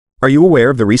Are you aware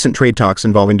of the recent trade talks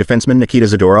involving defenseman Nikita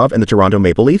Zadorov and the Toronto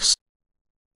Maple Leafs?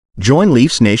 Join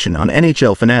Leafs Nation on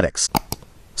NHL Fanatics.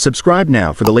 Subscribe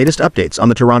now for the latest updates on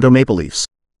the Toronto Maple Leafs.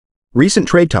 Recent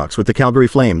trade talks with the Calgary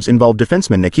Flames involved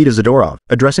defenseman Nikita Zadorov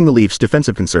addressing the Leafs'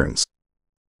 defensive concerns.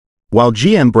 While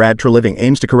GM Brad Treliving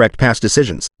aims to correct past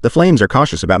decisions, the Flames are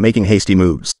cautious about making hasty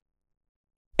moves.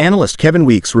 Analyst Kevin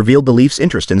Weeks revealed the Leafs'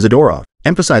 interest in Zadorov,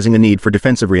 emphasizing the need for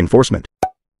defensive reinforcement.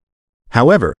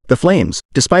 However, the Flames,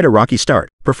 despite a rocky start,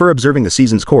 prefer observing the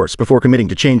season's course before committing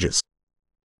to changes.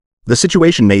 The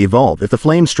situation may evolve if the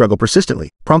Flames struggle persistently,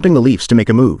 prompting the Leafs to make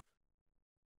a move.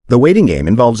 The waiting game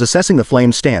involves assessing the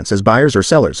Flames' stance as buyers or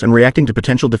sellers and reacting to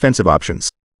potential defensive options.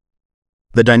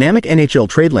 The dynamic NHL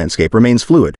trade landscape remains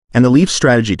fluid, and the Leafs'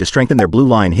 strategy to strengthen their blue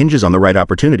line hinges on the right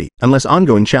opportunity, unless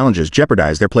ongoing challenges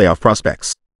jeopardize their playoff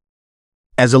prospects.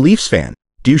 As a Leafs fan,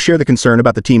 do you share the concern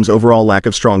about the team's overall lack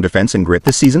of strong defense and grit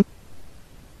this season?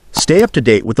 Stay up to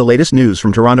date with the latest news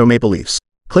from Toronto Maple Leafs.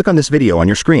 Click on this video on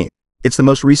your screen. It's the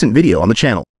most recent video on the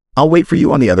channel. I'll wait for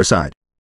you on the other side.